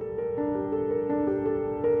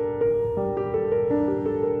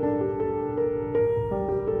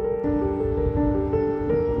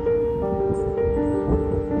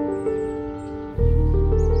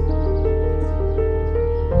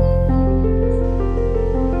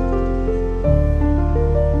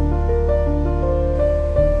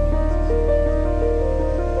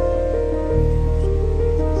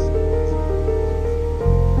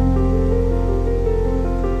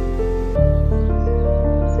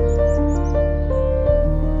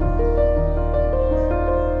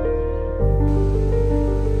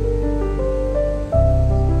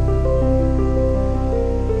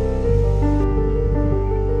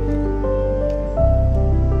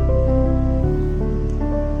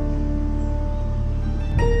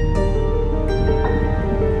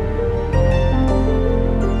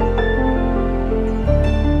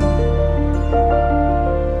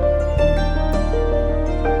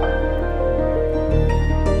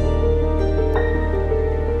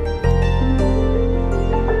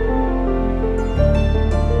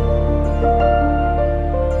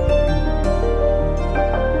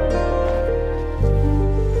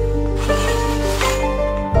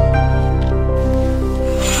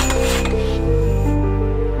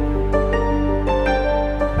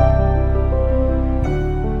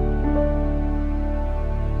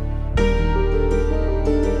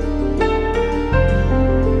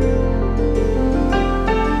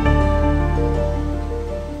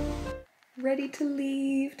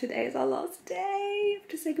 today is our last day. I have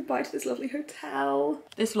to say goodbye to this lovely hotel.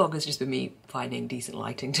 This vlog has just been me finding decent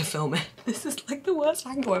lighting to film it. This is like the worst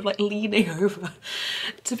angle. I'm like leaning over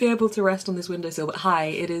to be able to rest on this windowsill. But hi,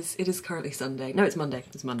 it is currently Sunday. No, it's Monday.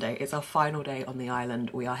 It's Monday. It's our final day on the island.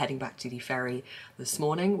 We are heading back to the ferry this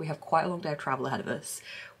morning. We have quite a long day of travel ahead of us.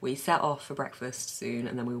 We set off for breakfast soon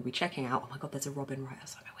and then we will be checking out. Oh my god, there's a robin right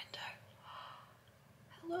outside my window.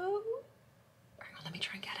 Hello? Hang on, let me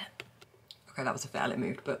try and get it. Okay, that was a fail, it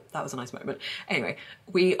moved, but that was a nice moment. Anyway,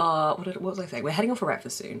 we are, what was I saying? We're heading off for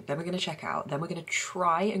breakfast soon, then we're going to check out, then we're going to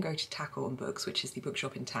try and go to Tackle and Books, which is the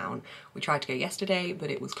bookshop in town. We tried to go yesterday,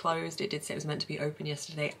 but it was closed. It did say it was meant to be open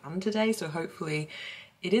yesterday and today, so hopefully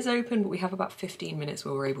it is open, but we have about 15 minutes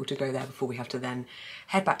where we're able to go there before we have to then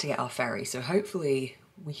head back to get our ferry. So hopefully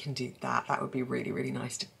we can do that. That would be really, really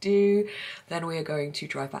nice to do. Then we are going to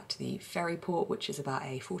drive back to the ferry port, which is about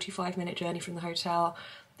a 45-minute journey from the hotel.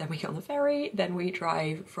 Then we get on the ferry, then we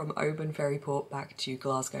drive from Oban ferry port back to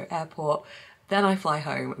Glasgow airport. Then I fly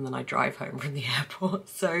home and then I drive home from the airport.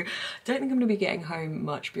 So I don't think I'm gonna be getting home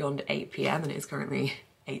much beyond 8 p.m. and it is currently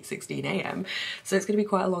 8:16 a.m. So it's going to be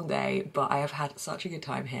quite a long day, but I have had such a good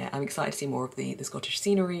time here. I'm excited to see more of the Scottish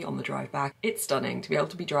scenery on the drive back. It's stunning to be able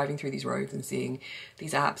to be driving through these roads and seeing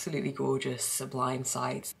these absolutely gorgeous, sublime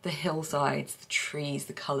sights. The hillsides, the trees,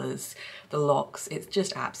 the colours, the lochs. It's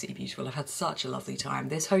just absolutely beautiful. I've had such a lovely time.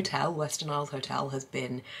 This hotel, Western Isles Hotel, has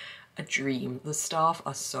been a dream. The staff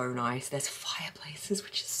are so nice. There's fireplaces,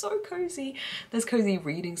 which is so cozy. There's cozy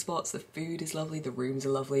reading spots. The food is lovely. The rooms are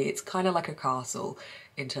lovely. It's kind of like a castle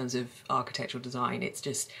in terms of architectural design. It's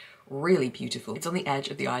just really beautiful. It's on the edge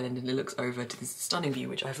of the island and it looks over to this stunning view,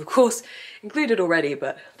 which I've of course included already,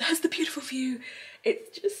 but there's the beautiful view.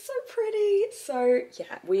 It's just so pretty. So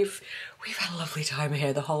yeah, we've had a lovely time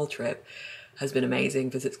here. The whole trip has been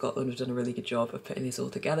amazing. Visit Scotland have done a really good job of putting this all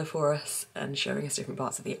together for us and showing us different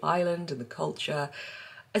parts of the island and the culture.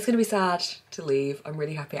 It's going to be sad to leave. I'm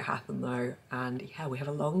really happy it happened though, and yeah, we have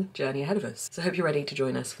a long journey ahead of us. So I hope you're ready to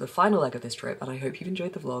join us for the final leg of this trip, and I hope you've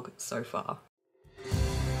enjoyed the vlog so far.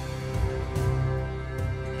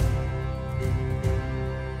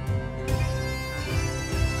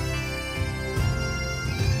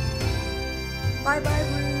 Bye bye,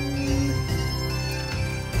 Ruth.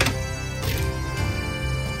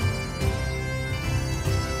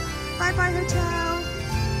 Bye bye, hotel.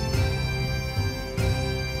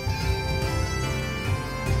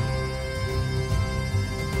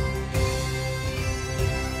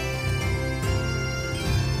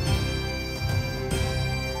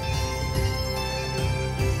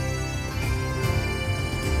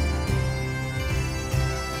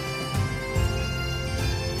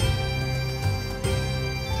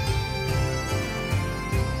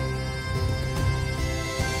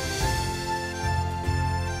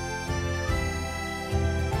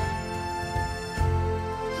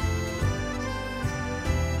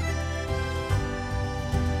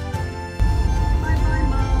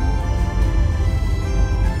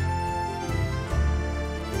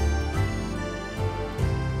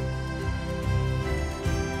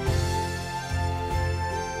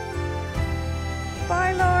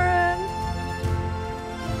 Bye, Lauren.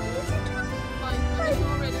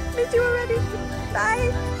 Miss you already.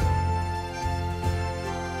 Bye.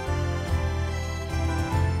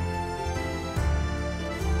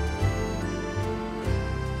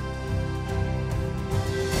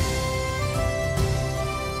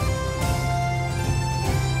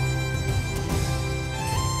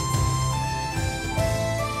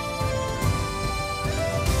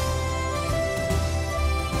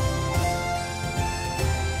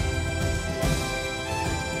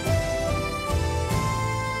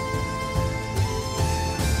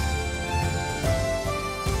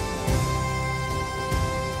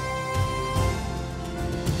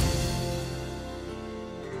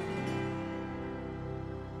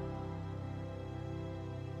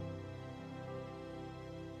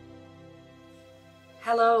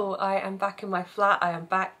 Hello, I am back in my flat. I am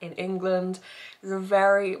back in England. It was a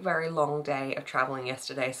very, very long day of traveling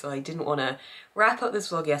yesterday, so I didn't want to wrap up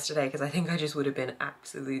this vlog yesterday because I think I just would have been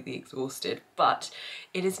absolutely exhausted. But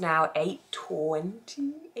it is now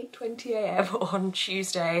 8:20 a.m. on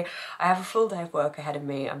Tuesday. I have a full day of work ahead of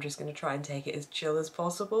me. I'm just going to try and take it as chill as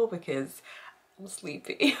possible because I'm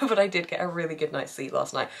sleepy, but I did get a really good night's sleep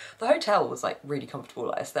last night. The hotel was like really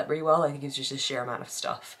comfortable. I slept really well. I think it was just a sheer amount of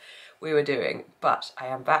stuff we were doing. But I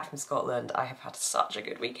am back from Scotland, I have had such a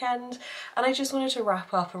good weekend, and I just wanted to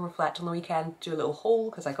wrap up and reflect on the weekend, do a little haul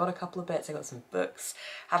because I got a couple of bits, I got some books,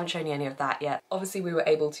 haven't shown you any of that yet. Obviously we were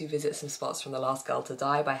able to visit some spots from The Last Girl to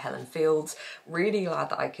Die by Helen Fields. Really glad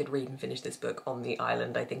that I could read and finish this book on the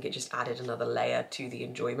island. I think it just added another layer to the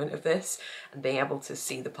enjoyment of this, and being able to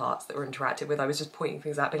see the parts that were interacted with. I was just pointing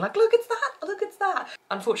things out, being like, look, it's that, look, it's that.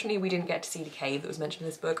 Unfortunately, we didn't get to see the cave that was mentioned in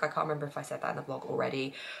this book. I can't remember if I said that in the vlog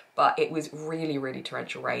already, but it was really, really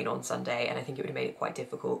torrential rain on Sunday, and I think it would have made it quite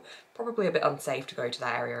difficult, probably a bit unsafe to go to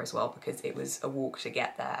that area as well, because it was a walk to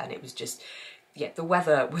get there, and it was just, yeah, the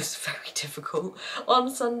weather was very difficult on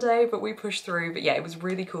Sunday, but we pushed through. But yeah, it was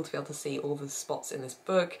really cool to be able to see all the spots in this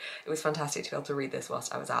book. It was fantastic to be able to read this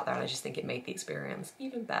whilst I was out there, and I just think it made the experience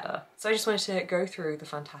even better. So I just wanted to go through the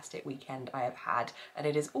fantastic weekend I have had, and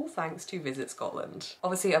it is all thanks to Visit Scotland.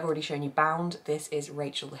 Obviously, I've already shown you Bound. This is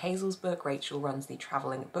Rachel Hazel's book. Rachel runs the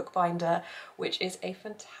Travelling Bookbinder, which is a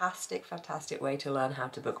fantastic, fantastic way to learn how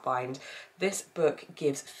to bookbind. This book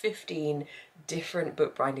gives 15 different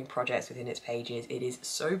bookbinding projects within its pages. It is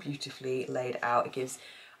so beautifully laid out. It gives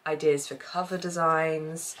ideas for cover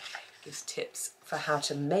designs, gives tips for how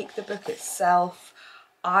to make the book itself.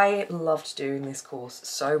 I loved doing this course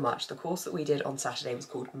so much. The course that we did on Saturday was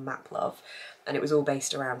called Map Love, and it was all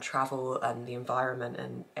based around travel and the environment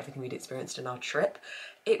and everything we'd experienced in our trip.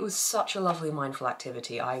 It was such a lovely mindful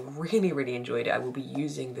activity. I really, really enjoyed it. I will be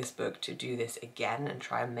using this book to do this again and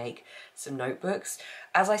try and make some notebooks.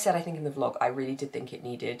 As I said, I think in the vlog, I really did think it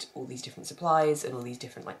needed all these different supplies and all these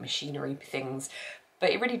different like machinery things, but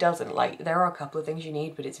it really doesn't. Like, there are a couple of things you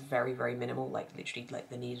need, but it's very, very minimal, like literally like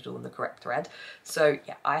the needle and the correct thread. So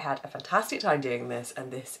yeah, I had a fantastic time doing this, and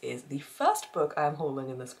this is the first book I am hauling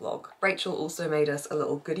in this vlog. Rachel also made us a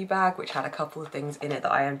little goodie bag, which had a couple of things in it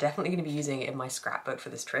that I am definitely going to be using in my scrapbook for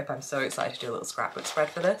this trip. I'm so excited to do a little scrapbook spread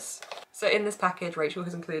for this. So in this package, Rachel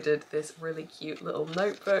has included this really cute little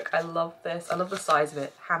notebook. I love this. I love the size of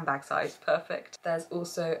it, handbag size, perfect. There's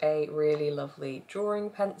also a really lovely drawing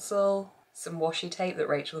pencil, some washi tape that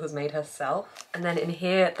Rachel has made herself. And then in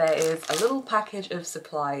here there is a little package of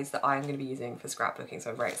supplies that I'm going to be using for scrapbooking, so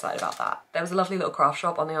I'm very excited about that. There was a lovely little craft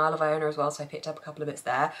shop on the Isle of Iona as well, so I picked up a couple of bits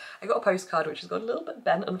there. I got a postcard which has got a little bit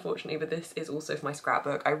bent unfortunately, but this is also for my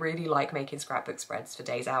scrapbook. I really like making scrapbook spreads for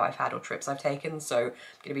days out I've had or trips I've taken, so I'm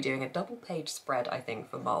going to be doing a double page spread I think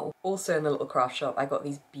for Mull. Also in the little craft shop I got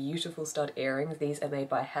these beautiful stud earrings. These are made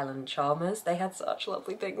by Helen Chalmers. They had such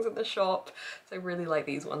lovely things in the shop, so I really like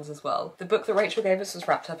these ones as well. The book that Rachel gave us was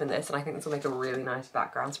wrapped up in this, and I think this will make a really nice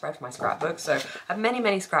background spread for my scrapbook, so I have many,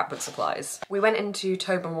 many scrapbook supplies. We went into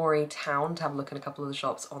Tobermory town to have a look at a couple of the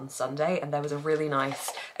shops on Sunday, and there was a really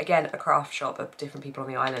nice, again, a craft shop of different people on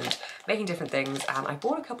the island making different things, and I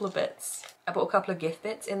bought a couple of bits. I bought a couple of gift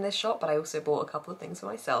bits in this shop, but I also bought a couple of things for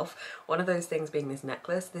myself. One of those things being this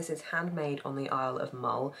necklace. This is handmade on the Isle of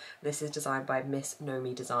Mull. This is designed by Miss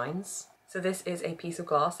Nomi Designs. So this is a piece of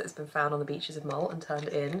glass that's been found on the beaches of Mull and turned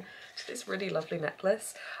in to this really lovely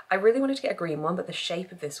necklace. I really wanted to get a green one, but the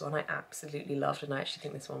shape of this one I absolutely loved, and I actually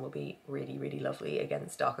think this one will be really, really lovely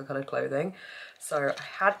against darker coloured clothing. So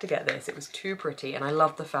I had to get this. It was too pretty, and I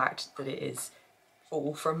love the fact that it is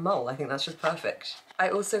all from Mull. I think that's just perfect. I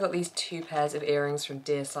also got these two pairs of earrings from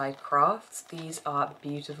Deerside Crafts. These are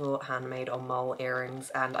beautiful handmade on Mull earrings,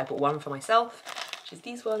 and I bought one for myself, which is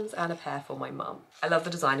these ones, and a pair for my mum. I love the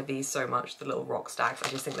design of these so much, the little rock stacks. I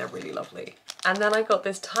just think they're really lovely. And then I got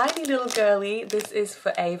this tiny little girly. This is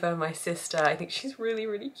for Ava, my sister. I think she's really,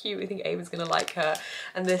 really cute. I think Ava's gonna like her.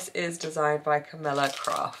 And this is designed by Camilla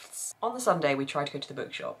Crafts. On the Sunday, we tried to go to the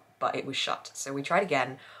bookshop, but it was shut. So we tried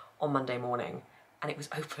again on Monday morning, and it was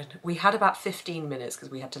open. We had about 15 minutes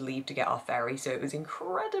because we had to leave to get our ferry, so it was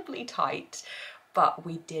incredibly tight. But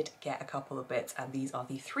we did get a couple of bits, and these are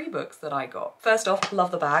the 3 books that I got. First off,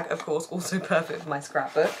 love the bag, of course, also perfect for my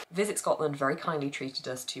scrapbook. Visit Scotland very kindly treated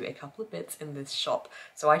us to a couple of bits in this shop,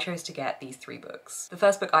 so I chose to get these 3 books. The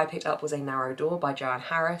first book I picked up was A Narrow Door by Joanne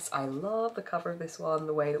Harris. I love the cover of this one,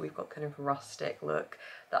 the way that we've got kind of rustic look,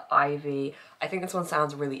 the ivy. I think this one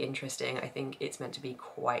sounds really interesting. I think it's meant to be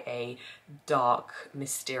quite a dark,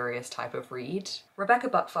 mysterious type of read. Rebecca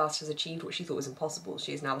Buckfast has achieved what she thought was impossible.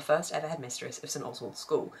 She is now the first ever headmistress of St Oswald's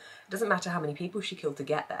School. It doesn't matter how many people she killed to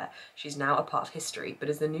get there, she's now a part of history, but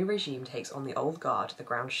as the new regime takes on the old guard, the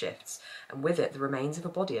ground shifts, and with it the remains of a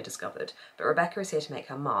body are discovered. But Rebecca is here to make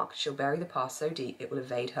her mark. She'll bury the past so deep it will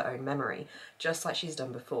evade her own memory, just like she's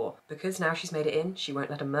done before. Because now she's made it in, she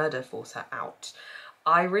won't let a murder force her out.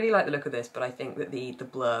 I really like the look of this, but I think that the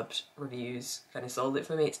blurbed reviews kind of sold it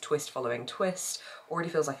for me. It's twist following twist, already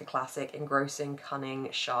feels like a classic, engrossing, cunning,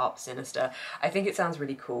 sharp, sinister. I think it sounds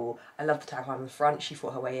really cool. I love the tagline on the front, she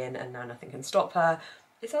fought her way in and now nothing can stop her.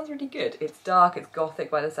 It sounds really good. It's dark, it's gothic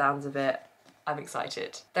by the sounds of it. I'm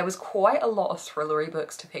excited. There was quite a lot of thrillery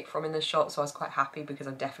books to pick from in this shop, so I was quite happy because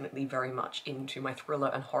I'm definitely very much into my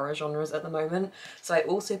thriller and horror genres at the moment. So I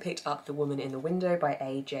also picked up The Woman in the Window by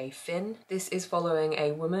A.J. Finn. This is following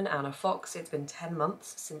a woman, Anna Fox. It's been 10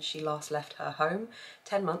 months since she last left her home.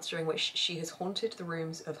 10 months during which she has haunted the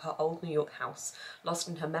rooms of her old New York house, lost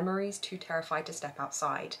in her memories, too terrified to step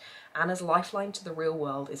outside. Anna's lifeline to the real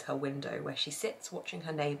world is her window, where she sits watching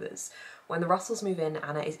her neighbours. When the Russells move in,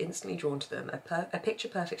 Anna is instantly drawn to them, a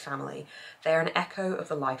picture-perfect family. They are an echo of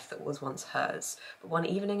the life that was once hers. But one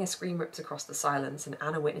evening a scream rips across the silence and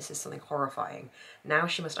Anna witnesses something horrifying. Now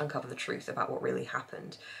she must uncover the truth about what really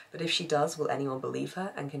happened. But if she does, will anyone believe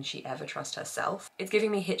her, and can she ever trust herself? It's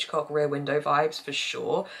giving me Hitchcock Rear Window vibes for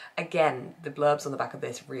sure. Again, the blurbs on the back of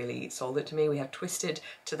this really sold it to me. We have Twisted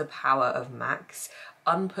to the Power of Max.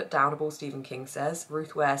 Unputdownable, Stephen King says.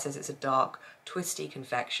 Ruth Ware says it's a dark, twisty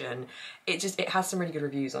confection. It has some really good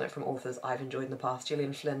reviews on it from authors I've enjoyed in the past.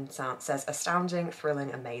 Gillian Flynn says astounding,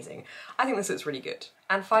 thrilling, amazing. I think this looks really good.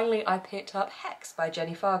 And finally, I picked up Hex by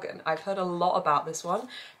Jenny Fargan. I've heard a lot about this one.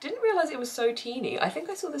 Didn't realise it was so teeny. I think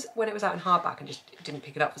I saw this when it was out in hardback and just didn't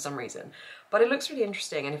pick it up for some reason. But it looks really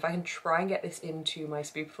interesting, and if I can try and get this into my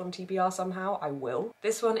Spookathon TBR somehow, I will.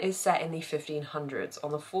 This one is set in the 1500s,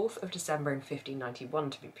 on the 4th of December in 1591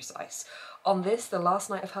 to be precise. On this, the last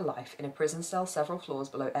night of her life, in a prison cell several floors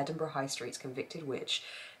below Edinburgh High Street's convicted witch,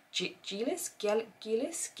 Gillis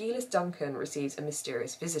Duncan receives a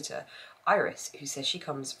mysterious visitor, Iris, who says she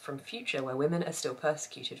comes from a future where women are still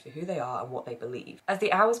persecuted for who they are and what they believe. As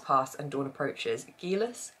the hours pass and dawn approaches,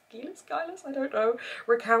 Gillis, I don't know,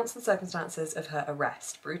 recounts the circumstances of her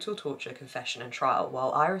arrest, brutal torture, confession and trial,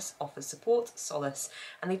 while Iris offers support, solace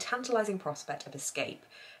and the tantalising prospect of escape.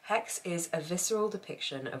 Hex is a visceral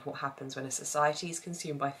depiction of what happens when a society is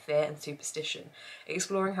consumed by fear and superstition,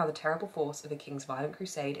 exploring how the terrible force of a king's violent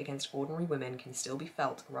crusade against ordinary women can still be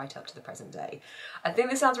felt right up to the present day. I think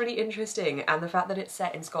this sounds really interesting, and the fact that it's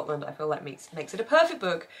set in Scotland I feel like makes it a perfect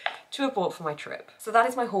book to have bought for my trip. So that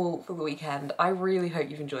is my haul for the weekend. I really hope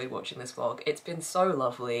you've enjoyed watching this vlog. It's been so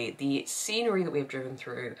lovely. The scenery that we've driven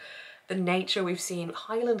through, the nature we've seen,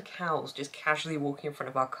 Highland cows just casually walking in front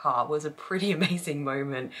of our car was a pretty amazing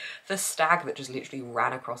moment. The stag that just literally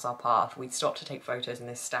ran across our path. We stopped to take photos and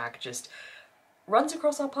this stag just runs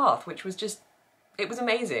across our path, which was just, it was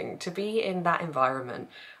amazing to be in that environment.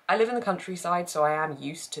 I live in the countryside, so I am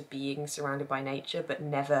used to being surrounded by nature, but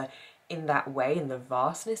never in that way, in the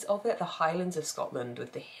vastness of it. The Highlands of Scotland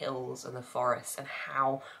with the hills and the forests and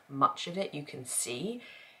how much of it you can see.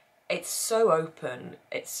 It's so open,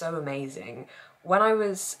 it's so amazing. When I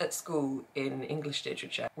was at school in English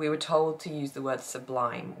literature, we were told to use the word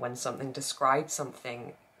sublime when something described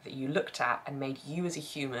something that you looked at and made you as a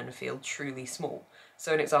human feel truly small.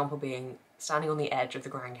 So an example being standing on the edge of the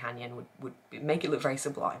Grand Canyon would make it look very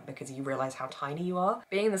sublime because you realise how tiny you are.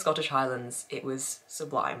 Being in the Scottish Highlands, it was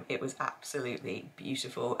sublime. It was absolutely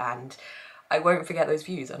beautiful, and I won't forget those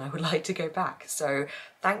views and I would like to go back. So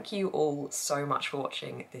thank you all so much for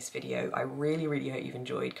watching this video. I really, really hope you've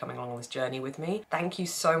enjoyed coming along on this journey with me. Thank you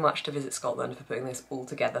so much to Visit Scotland for putting this all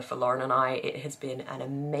together for Lauren and I. It has been an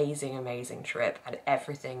amazing, amazing trip and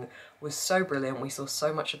everything was so brilliant. We saw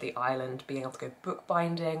so much of the island, being able to go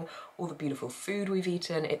bookbinding, all the beautiful food we've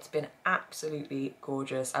eaten. It's been absolutely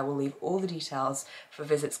gorgeous. I will leave all the details for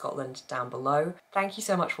Visit Scotland down below. Thank you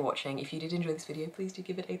so much for watching. If you did enjoy this video, please do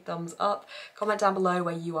give it a thumbs up. Comment down below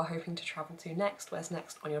where you are hoping to travel to next, where's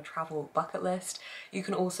next on your travel bucket list. You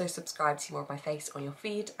can also subscribe to see more of my face on your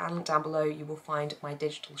feed, and down below you will find my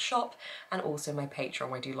digital shop and also my Patreon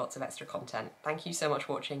where I do lots of extra content. Thank you so much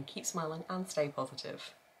for watching, keep smiling and stay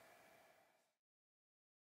positive.